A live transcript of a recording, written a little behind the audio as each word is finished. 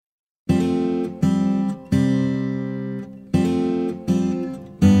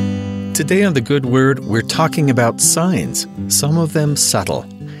Today on The Good Word, we're talking about signs, some of them subtle,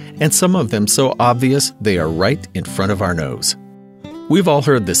 and some of them so obvious they are right in front of our nose. We've all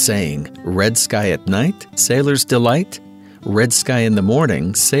heard the saying, red sky at night, sailors delight. Red sky in the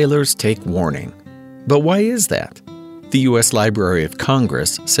morning, sailors take warning. But why is that? The U.S. Library of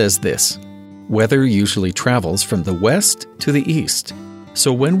Congress says this: weather usually travels from the west to the east.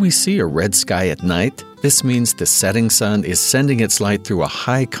 So when we see a red sky at night, this means the setting sun is sending its light through a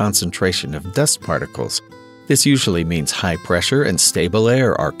high concentration of dust particles. This usually means high pressure and stable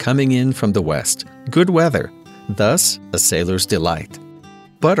air are coming in from the west. Good weather, thus a sailor's delight.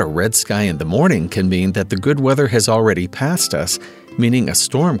 But a red sky in the morning can mean that the good weather has already passed us, meaning a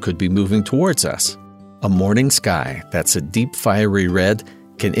storm could be moving towards us. A morning sky that's a deep fiery red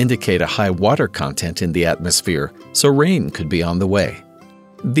can indicate a high water content in the atmosphere, so rain could be on the way.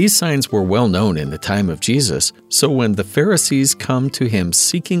 These signs were well known in the time of Jesus, so when the Pharisees come to him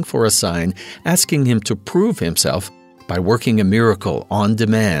seeking for a sign, asking him to prove himself by working a miracle on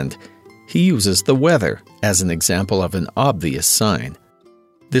demand, he uses the weather as an example of an obvious sign.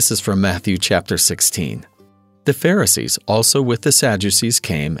 This is from Matthew chapter 16. The Pharisees also with the Sadducees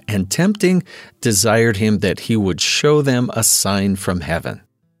came, and tempting, desired him that he would show them a sign from heaven.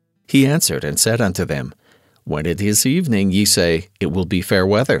 He answered and said unto them, when it is evening, ye say, it will be fair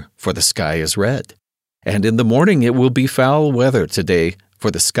weather, for the sky is red. And in the morning it will be foul weather today,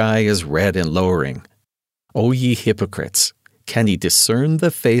 for the sky is red and lowering. O ye hypocrites, can ye discern the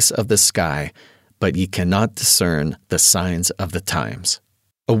face of the sky, but ye cannot discern the signs of the times?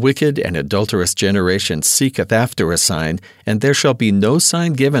 A wicked and adulterous generation seeketh after a sign, and there shall be no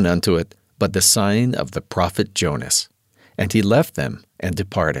sign given unto it, but the sign of the prophet Jonas. And he left them and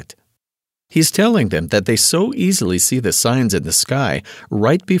departed. He's telling them that they so easily see the signs in the sky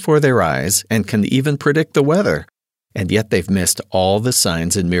right before their eyes and can even predict the weather, and yet they've missed all the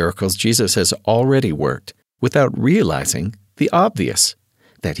signs and miracles Jesus has already worked without realizing the obvious,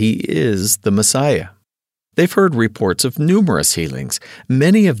 that he is the Messiah. They've heard reports of numerous healings.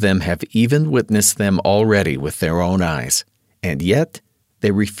 Many of them have even witnessed them already with their own eyes, and yet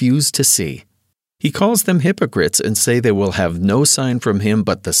they refuse to see. He calls them hypocrites and say they will have no sign from him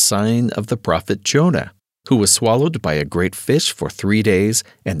but the sign of the prophet Jonah, who was swallowed by a great fish for 3 days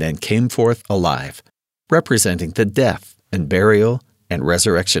and then came forth alive, representing the death and burial and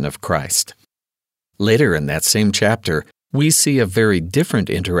resurrection of Christ. Later in that same chapter, we see a very different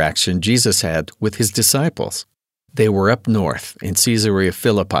interaction Jesus had with his disciples. They were up north in Caesarea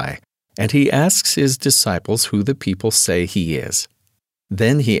Philippi, and he asks his disciples who the people say he is.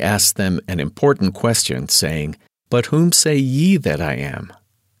 Then he asked them an important question, saying, But whom say ye that I am?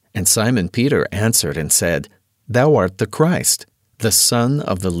 And Simon Peter answered and said, Thou art the Christ, the Son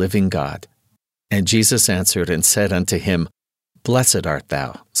of the living God. And Jesus answered and said unto him, Blessed art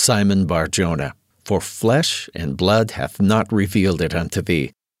thou, Simon Bar-Jonah, for flesh and blood hath not revealed it unto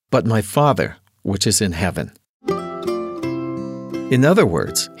thee, but my Father which is in heaven. In other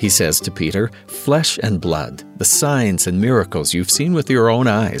words, he says to Peter, flesh and blood, the signs and miracles you've seen with your own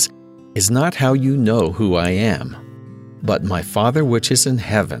eyes, is not how you know who I am, but my Father which is in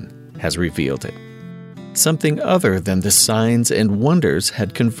heaven has revealed it. Something other than the signs and wonders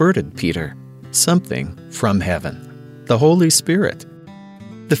had converted Peter, something from heaven, the Holy Spirit.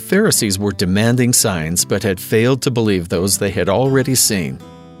 The Pharisees were demanding signs but had failed to believe those they had already seen,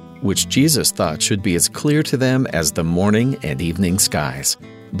 which Jesus thought should be as clear to them as the morning and evening skies.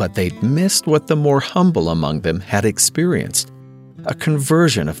 But they'd missed what the more humble among them had experienced, a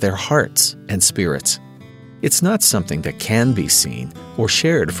conversion of their hearts and spirits. It's not something that can be seen or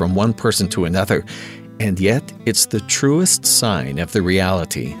shared from one person to another, and yet it's the truest sign of the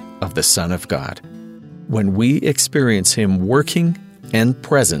reality of the Son of God. When we experience him working and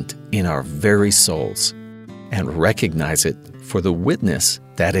present in our very souls, and recognize it for the witness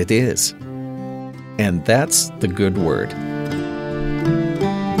that it is. And that's the good word.